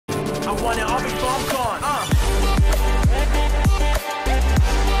I want it all before I'm gone.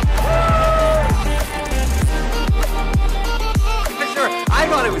 For sure, I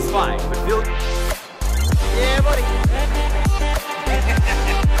thought it was fine, but Bill... Yeah, buddy.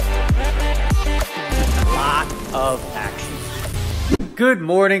 Lot of action. Good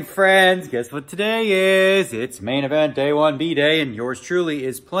morning, friends. Guess what today is? It's main event, day 1B day, and yours truly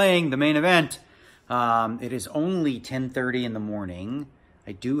is playing the main event. It is only 10:30 in the morning.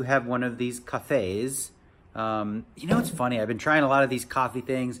 I do have one of these cafes. You know, it's funny. I've been trying a lot of these coffee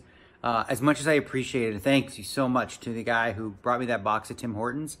things. As much as I appreciate it, thanks you so much to the guy who brought me that box of Tim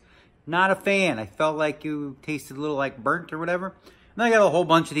Hortons. Not a fan. I felt like you tasted a little like burnt or whatever. And then I got a whole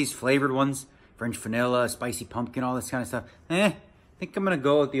bunch of these flavored ones. French vanilla, spicy pumpkin, all this kind of stuff. I think I'm going to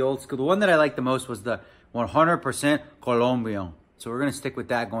go with the old school. The one that I liked the most was the 100% Colombian. So we're going to stick with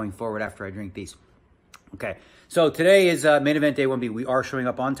that going forward after I drink these. Okay, so today is main event day 1B. We are showing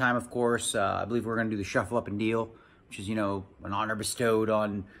up on time, of course. I believe we're going to do the shuffle up and deal, which is, you know, an honor bestowed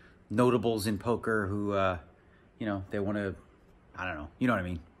on notables in poker who, you know, they want to, I don't know, you know what I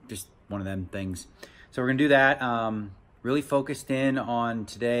mean? Just one of them things. So we're going to do that. Really focused in on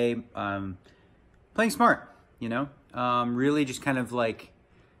today, playing smart, you know? Really just kind of like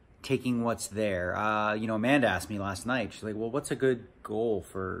taking what's there. You know, Amanda asked me last night, she's like, well, what's a good goal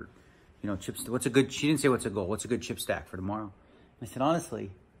for, you know, chips? What's a good, she didn't say what's a goal, what's a good chip stack for tomorrow? I said, honestly,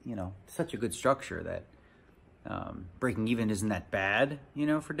 you know, such a good structure that breaking even isn't that bad, you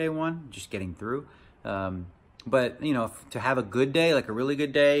know, for day one, just getting through. But, you know, to have a good day, like a really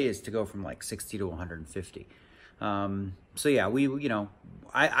good day, is to go from like 60 to 150. So yeah, you know,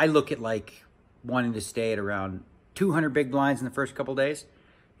 I look at like wanting to stay at around 200 big blinds in the first couple days,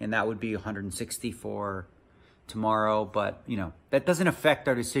 and that would be 160 for tomorrow. But, you know, that doesn't affect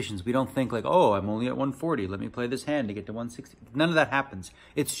our decisions. We don't think like, oh, I'm only at 140. Let me play this hand to get to 160. None of that happens.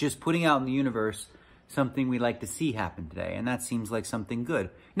 It's just putting out in the universe something we like to see happen today. And that seems like something good.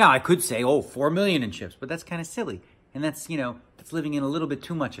 Now, I could say, oh, 4 million in chips, but that's kind of silly. And that's, you know, that's living in a little bit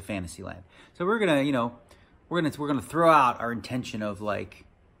too much of fantasy land. So we're going to, you know, we're going to throw out our intention of like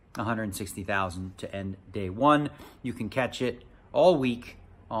 160,000 to end day one. You can catch it all week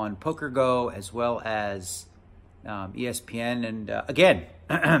on Poker Go as well as ESPN. And again,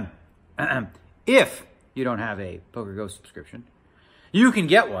 if you don't have a Poker Go subscription, you can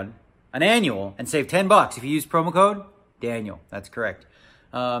get one, an annual, and save $10 if you use promo code Daniel. That's correct.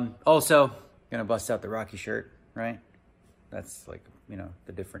 Also, gonna bust out the Rocky shirt, right? That's like, you know,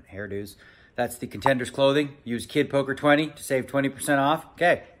 the different hairdos. That's the Contenders clothing. Use KidPoker20 to save 20% off.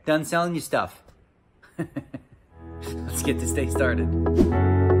 Okay, done selling you stuff. Let's get this day started.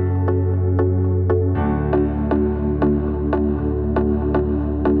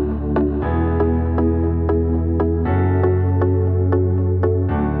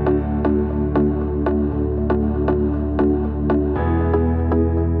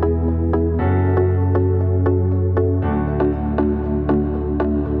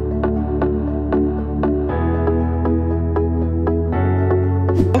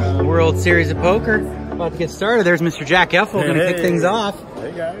 World Series of Poker. About to get started. There's Mr. Jack Effel going to kick things off.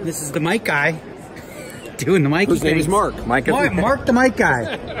 Hey guys. This is the mic guy doing the mic. Whose name is Mark. Mark the mic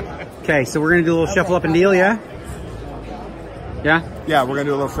guy. Okay, so we're going to do a little shuffle up and deal, yeah? Yeah? Yeah, we're going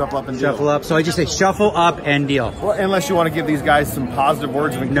to do a little shuffle up and deal. Shuffle up. So I just say shuffle up and deal. Well, unless you want to give these guys some positive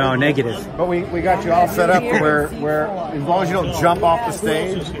words of encouragement. No, negative. But we got you all set up where as long as you don't jump off the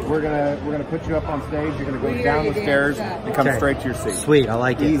stage, we're gonna put you up on stage. You're gonna go down the stairs and come straight to your seat. Sweet, I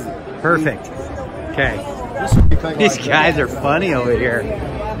like it. Easy. Perfect. Okay. These guys are funny over here.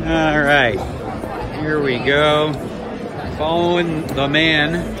 All right. Here we go. Following the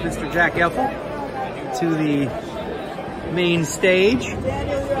man, Mr. Jack Effel, to the main stage.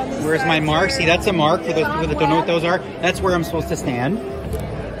 Where's my mark? See, that's a mark for those people that don't know what those are. That's where I'm supposed to stand.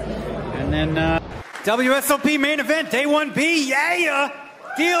 And then WSOP Main Event, day 1B, yeah!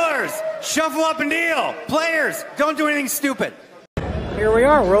 Dealers, shuffle up and deal. Players, don't do anything stupid. Here we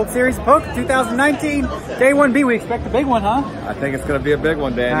are, World Series of Poker 2019, day 1B. We expect a big one, huh? I think it's going to be a big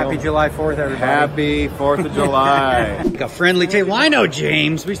one, Daniel. Happy July 4th, everybody. Happy 4th of July. Like a friendly table. I know,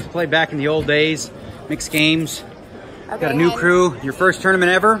 James. We used to play back in the old days, mixed games. Okay, got a new crew. Your first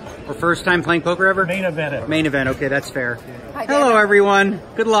tournament ever? Or first time playing poker ever? Main event ever. Main event, okay, that's fair. Hi, hello, everyone.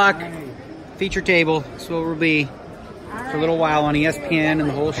 Good luck. Feature table. That's what we'll be for a little while on ESPN and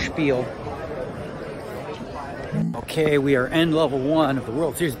the whole spiel. Okay, we are end level 1 of the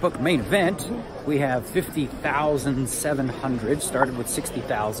World Series of Poker main event. We have 50,700, started with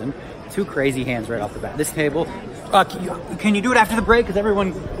 60,000. Two crazy hands right off the bat. This table, can you do it after the break? Because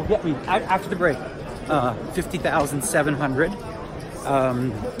everyone will get me after the break. 50,700.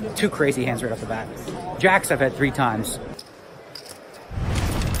 two crazy hands right off the bat. Jacks I've had 3 times.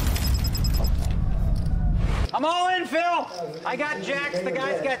 I'm all in, Phil. I got jacks. The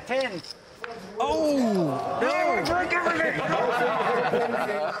guy's got 10s. Oh, no.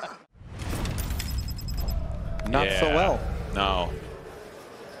 Not so well. No.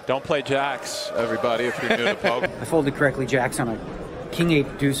 Don't play jacks, everybody, if you're new to poker. I folded correctly jacks on a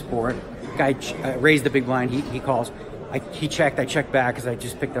king-8 deuce board. Guy raised the big blind. He calls. He checked. I checked back because I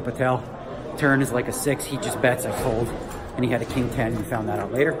just picked up a tail. Turn is like a 6. He just bets. I fold. And he had a king-10. We found that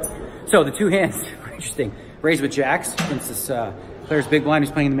out later. So the two hands were interesting. Raised with jacks against this player's big blind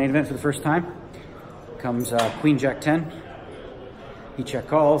who's playing in the main event for the first time. Comes queen jack 10. He check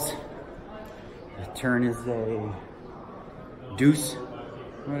calls. The turn is a deuce,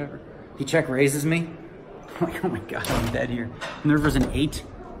 whatever. He check raises me. I'm like, oh my god, I'm dead here. And the river's an 8.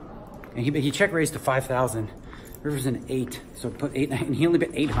 And he check raised to 5,000. River's an 8, so put 8, and he only bet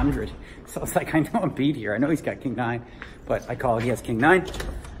 800. So it's like, I know I'm beat here. I know he's got king 9, but I call it, he has king 9.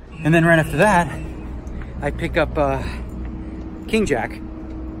 And then right after that, I pick up king jack,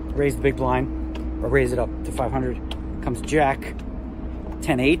 raise the big blind, or raise it up to 500. Comes jack,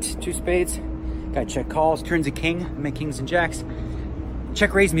 10-8, 2 spades. Guy check calls, turns a king, make kings and jacks.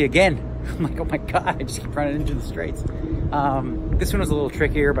 Check raise me again. I'm like, oh my god, I just keep running into the straights. This one was a little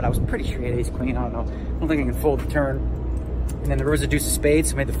trickier, but I was pretty sure he had ace queen. I don't know. I don't think I can fold the turn. And then there was a deuce of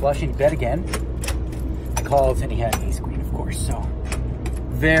spades, so I made the flush and he bet again. I called and he had ace queen, of course. So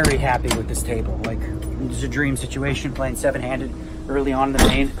very happy with this table. Like, this is a dream situation, playing 7-handed early on in the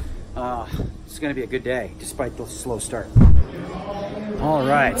main. It's gonna be a good day, despite the slow start. All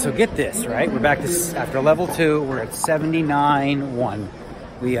right, so get this, right? We're back to, after level 2, we're at 79-1.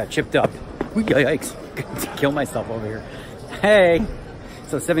 We chipped up. Yikes, kill myself over here. Hey,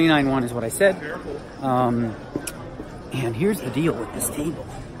 so 79-1 is what I said. And here's the deal with this table.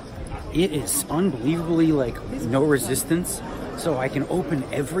 It is unbelievably, like, no resistance. So I can open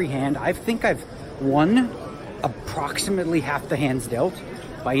every hand. I think I've won approximately half the hands dealt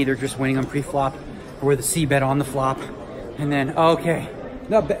by either just winning on pre-flop or with a C-bet on the flop. And then, okay.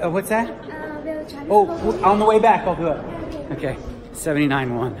 No, what's that? Oh, on the way back, I'll do it. Okay,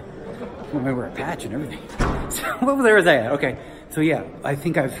 79-1. We were a patch and everything. So, where was I at? Okay, so yeah, I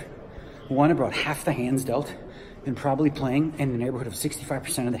think I've won about half the hands dealt and probably playing in the neighborhood of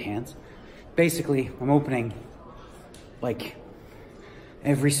 65% of the hands. Basically, I'm opening like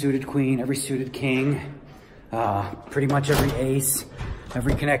every suited queen, every suited king, pretty much every ace,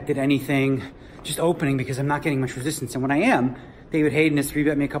 every connected anything, just opening because I'm not getting much resistance. And when I am, David Hayden has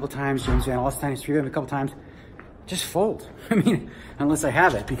 3-bet me a couple times, James Van Alstyne has 3-bet me a couple times, just fold. I mean, unless I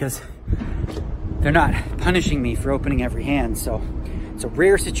have it, because they're not punishing me for opening every hand. So it's a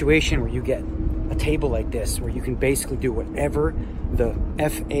rare situation where you get a table like this, where you can basically do whatever the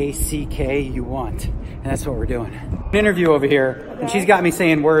F-A-C-K you want. And that's what we're doing. An interview over here, and she's got me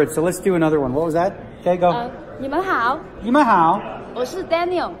saying words, so let's do another one. What was that? Okay, go. 你们好， 你们好， 我是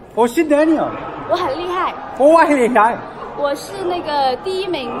Daniel， 我是 Daniel， 我很厉害， 我很厉害， 我是那个第1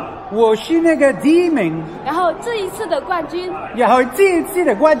名， 我是那个第1名， 然后这一次的冠军 然后这一次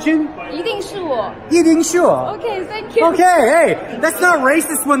的冠军 一定是我。 一定是我。 Okay, thank you. Okay, hey, that's not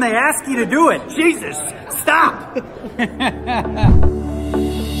racist when they ask you to do it. Jesus, stop.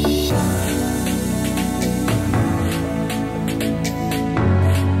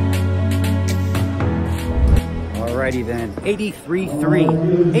 Alrighty then,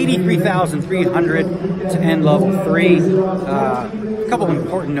 83,300 to end level 3. A couple of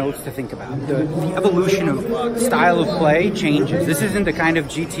important notes to think about. The evolution of style of play changes. This isn't the kind of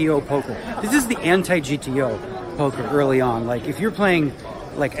GTO poker. This is the anti-GTO poker early on. Like, if you're playing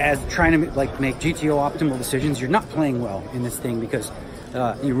like as trying to like make GTO optimal decisions, you're not playing well in this thing because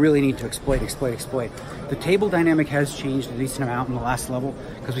you really need to exploit. The table dynamic has changed a decent amount in the last level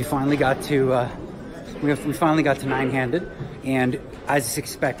because we finally got to we finally got to 9-handed, and as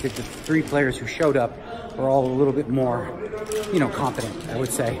expected, the 3 players who showed up are all a little bit more, you know, competent, I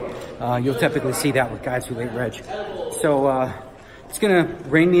would say. You'll typically see that with guys who late reg. So it's gonna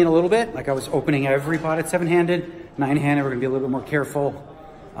rein me in a little bit. Like, I was opening every pot at 7-handed, 9-handed, we're gonna be a little bit more careful.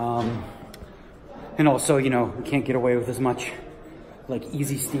 And also, you know, we can't get away with as much like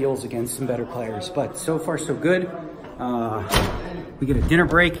easy steals against some better players, but so far so good. We get a dinner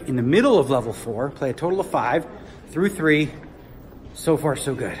break in the middle of level 4, play a total of 5 through 3. So far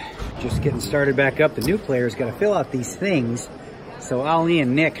so good. Just getting started back up. The new players got to fill out these things, so Ali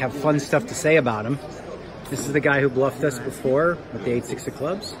and Nick have fun stuff to say about him. This is the guy who bluffed us before with the 8-6 of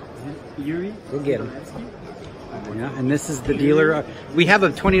clubs. Yuri, we'll get him. Yeah, and this is the dealer. We have a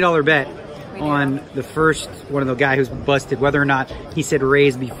 $20 bet on the first one of the guy who's busted, whether or not he said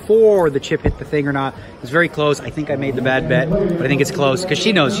raise before the chip hit the thing or not. It was very close. I think I made the bad bet, but I think it's close because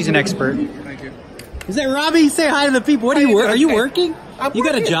she knows. She's an expert. Thank you. Is that Robbie? Say hi to the people. What are you? Are you working? You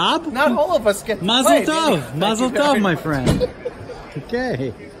got a job? Not all of us get Mazel tov. Mazel tov, my friend.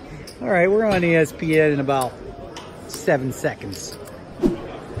 Okay. All right, we're on ESPN in about 7 seconds.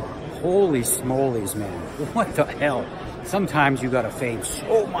 Holy smolies, man. What the hell? Sometimes you gotta fade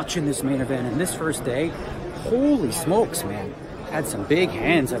so much in this main event. And this first day, holy smokes, man. Had some big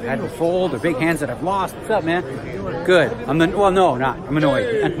hands I've had to fold, or big hands that I've lost. What's up, man? Good. Well, no, not. I'm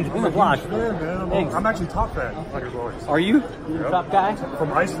annoyed. I'm lost. Thanks. I'm actually top fan on your boards. Are you? You're the top guy?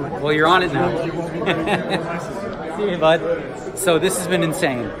 From Iceland. Well, you're on it now. See you, bud. So this has been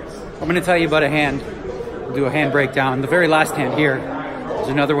insane. I'm going to tell you about a hand. We'll do a hand breakdown. The very last hand here is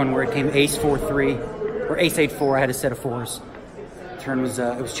another one where it came ace 4-3 or ace 8-4. I had a set of fours. Turn was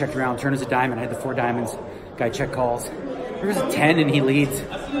it was checked around. Turn was a diamond. I had the 4 diamonds. Guy check calls. There was a 10 and he leads.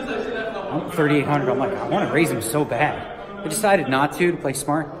 I'm 3,800. I'm like, I want to raise him so bad. I decided not to play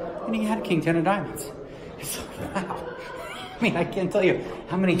smart, and he had a king 10 of diamonds. It's like, wow. I mean, I can't tell you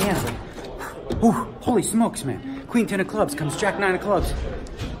how many hands. Like, ooh, holy smokes, man. Queen 10 of clubs comes jack 9 of clubs.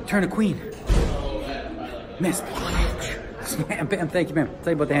 Turn a queen. Miss. Bam, bam, thank you, ma'am. I'll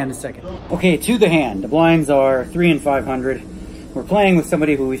tell you about the hand in a second. Okay, to the hand. The blinds are 3 and 500. We're playing with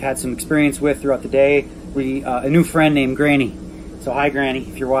somebody who we've had some experience with throughout the day. A new friend named Granny. So hi, Granny,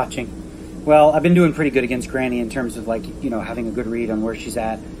 if you're watching. Well, I've been doing pretty good against Granny in terms of, like, you know, having a good read on where she's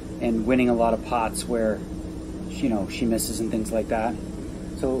at and winning a lot of pots where, you know, she misses and things like that.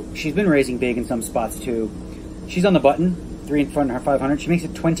 So she's been raising big in some spots too. She's on the button, 3 in front of her 500. She makes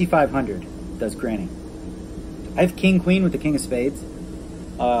it 2,500, does Granny. I have king queen with the king of spades,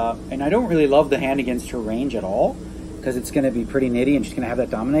 and I don't really love the hand against her range at all because it's going to be pretty nitty and she's going to have that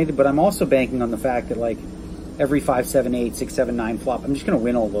dominated. But I'm also banking on the fact that, like, every 5, 7, 8, 6, 7, 9 flop, I'm just going to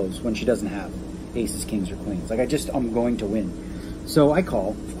win all those when she doesn't have aces, kings, or queens. Like, I'm going to win. So I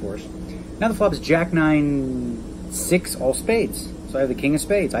call, of course. Now the flop is jack 9, 6, all spades. So I have the king of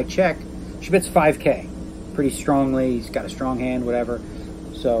spades. I check. She bets 5K pretty strongly. He's got a strong hand, whatever.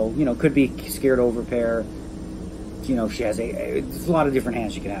 So, you know, could be scared over pair. You know, she has there's a lot of different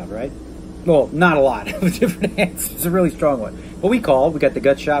hands she can have, right? Well, not a lot of different hands. It's a really strong one. But we call. We got the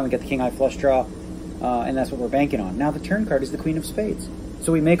gut shot. We got the king high flush draw. And that's what we're banking on. Now the turn card is the queen of spades.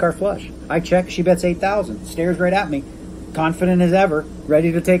 So we make our flush. I check. She bets 8,000. Stares right at me. Confident as ever.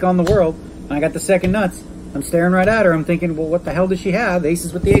 Ready to take on the world. And I got the second nuts. I'm staring right at her. I'm thinking, well, what the hell does she have?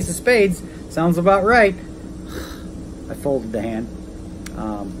 Aces with the ace of spades. Sounds about right. I folded the hand.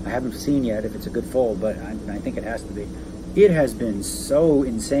 I haven't seen yet if it's a good fold, but I think it has to be. It has been so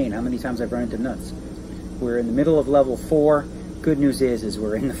insane how many times I've run into nuts. We're in the middle of level 4. Good news is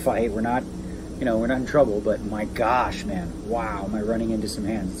we're in the fight. We're not, you know, we're not in trouble, but my gosh, man. Wow, am I running into some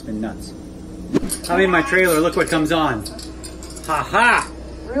hands. It's been nuts. I'm in my trailer. Look what comes on. Ha ha!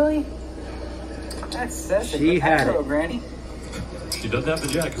 Really? That's she had it. Granny. She doesn't have the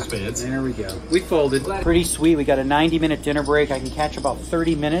jack of spades. There we go. We folded. Pretty sweet. We got a 90-minute dinner break. I can catch about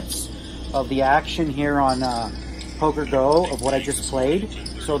 30 minutes of the action here on Poker Go of what I just played.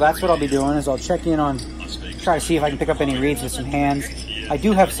 So that's what I'll be doing is I'll check in on, try to see if I can pick up any reads with some hands. I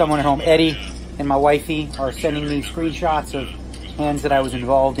do have someone at home. Eddie and my wifey are sending me screenshots of hands that I was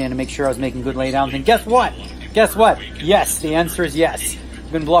involved in to make sure I was making good laydowns. And guess what? Guess what? Yes, the answer is yes.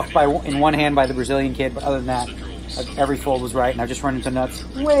 I've been bluffed in one hand by the Brazilian kid, but other than that, every fold was right, and I've just run into nuts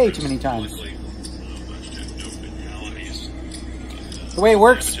way too many times. The way it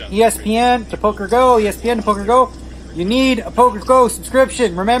works, ESPN to Poker Go, ESPN to Poker Go, you need a Poker Go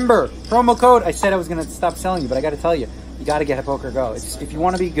subscription. Remember, promo code, I said I was going to stop selling you, but I got to tell you, you got to get a Poker Go. If you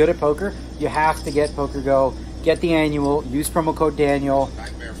want to be good at poker, you have to get Poker Go. Get the annual, use promo code Daniel.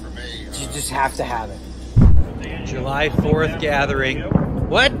 You just have to have it. July 4th gathering.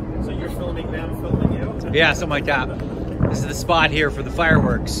 What? So you're filming them, filming you? Yeah, something like that. This is the spot here for the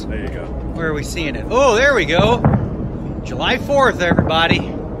fireworks. There you go. Where are we seeing it? Oh, there we go. July 4th, everybody.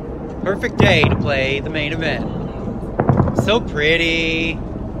 Perfect day to play the main event. So pretty.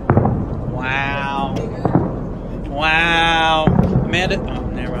 Wow. Wow. Amanda. Oh,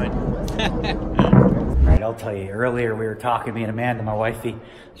 never mind. All right, I'll tell you. Earlier we were talking, me and Amanda, my wifey.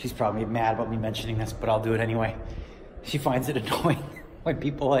 She's probably mad about me mentioning this, but I'll do it anyway. She finds it annoying when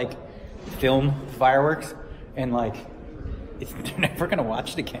people, like, film fireworks and, like, they're never gonna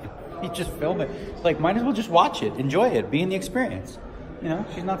watch it again. You just film it. Like, might as well just watch it, enjoy it, be in the experience. You know,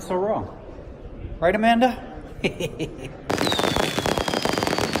 she's not so wrong. Right, Amanda?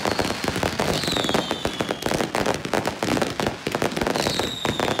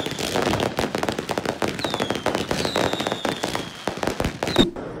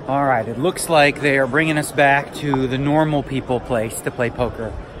 All right, it looks like they are bringing us back to the normal people place to play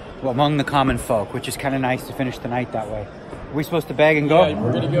poker among the common folk, which is kind of nice to finish the night that way. Are we supposed to bag and go? Yeah,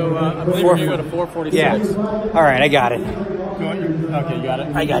 we're going to go, I believe we're going to go to 446. Yeah. All right, I got it. Okay, you got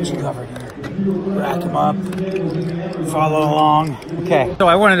it? I got you covered here. Rack them up. Follow along. Okay. So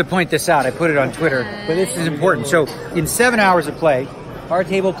I wanted to point this out. I put it on Twitter, but this is important. So in 7 hours of play, our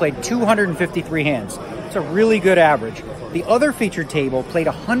table played 253 hands. It's a really good average. The other featured table played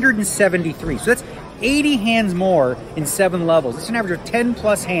 173. So that's 80 hands more in 7 levels. It's an average of 10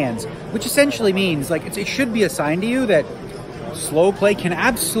 plus hands, which essentially means like it should be a sign to you that slow play can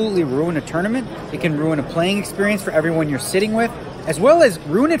absolutely ruin a tournament. It can ruin a playing experience for everyone you're sitting with, as well as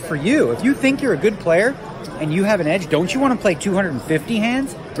ruin it for you. If you think you're a good player and you have an edge, don't you want to play 250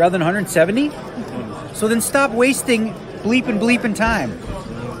 hands rather than 170? So then stop wasting bleeping time.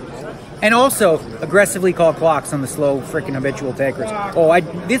 And also aggressively call clocks on the slow freaking habitual takers. Oh,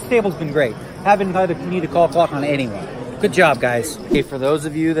 this table's been great. Haven't had a need to call clock on anyone. Good job, guys. Okay, for those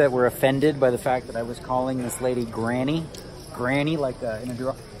of you that were offended by the fact that I was calling this lady Granny, like in a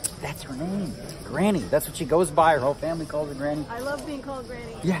draw, that's her name, Granny. That's what she goes by. Her whole family calls her Granny. I love being called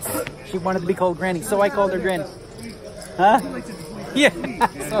Granny. Yes, she wanted to be called Granny, so I called her Granny. Huh? Yeah.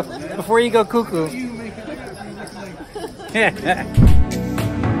 So before you go cuckoo.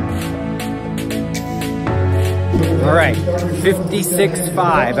 All right, 56.5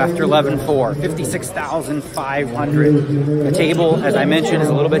 after 11.4, 56,500. The table, as I mentioned, is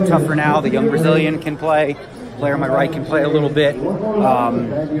a little bit tougher now. The young Brazilian can play. Player on my right can play a little bit.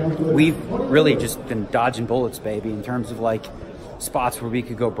 We've really just been dodging bullets, baby, in terms of like spots where we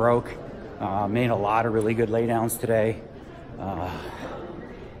could go broke. Made a lot of really good laydowns today. I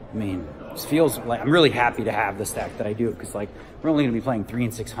mean, it feels like I'm really happy to have the stack that I do, because like we're only going to be playing 3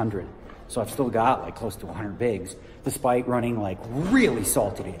 and 600. So I've still got like close to 100 bigs, despite running like really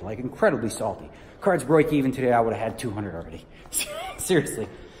salty today, like incredibly salty. Cards break even today, I would have had 200 already. Seriously.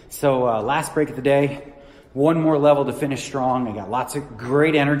 So last break of the day, one more level to finish strong. I got lots of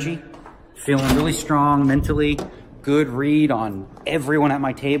great energy, feeling really strong mentally, good read on everyone at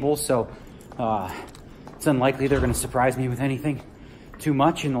my table. So it's unlikely they're going to surprise me with anything too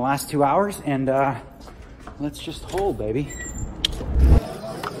much in the last 2 hours. And let's just hold, baby.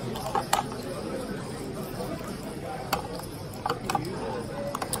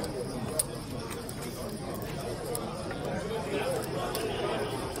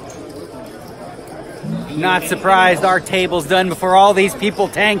 Not surprised our table's done before all these people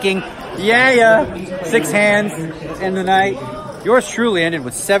tanking. Yeah. 6 hands, end the night. Yours truly ended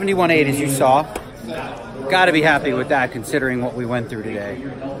with 71.8, as you saw. Gotta be happy with that, considering what we went through today.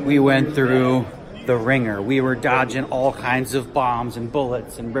 We went through the ringer. We were dodging all kinds of bombs and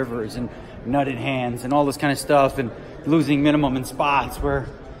bullets and rivers and nutted hands and all this kind of stuff, and losing minimum in spots where,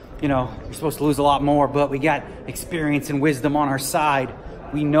 you know, you're supposed to lose a lot more, but we got experience and wisdom on our side.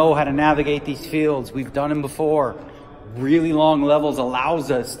 We know how to navigate these fields. We've done them before. Really long levels allows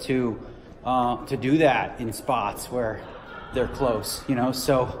us to do that in spots where they're close, you know.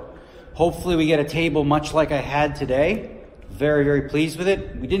 So hopefully we get a table much like I had today. Very, very pleased with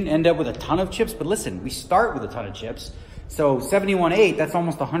it. We didn't end up with a ton of chips, but listen, we start with a ton of chips. So 71.8, that's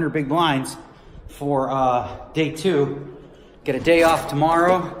almost 100 big blinds for day 2. Get a day off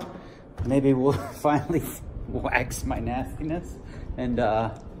tomorrow. Maybe we'll finally wax my nastiness and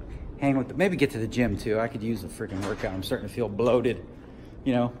hang with maybe get to the gym too. I could use a freaking workout. I'm starting to feel bloated,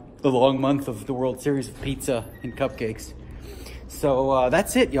 you know, the long month of the World Series of pizza and cupcakes. So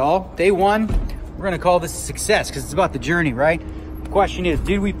that's it, y'all. Day 1, we're gonna call this a success because it's about the journey, right? The question is,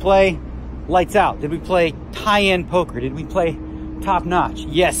 did we play lights out? Did we play high-end poker? Did we play top notch?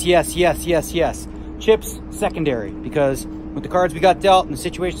 Yes. Chips, secondary, because with the cards we got dealt and the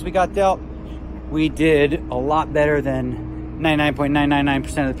situations we got dealt, we did a lot better than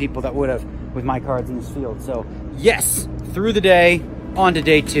 99.999% of the people that would have with my cards in this field. So yes, through the day, on to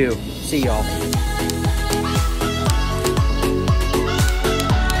day 2. See y'all.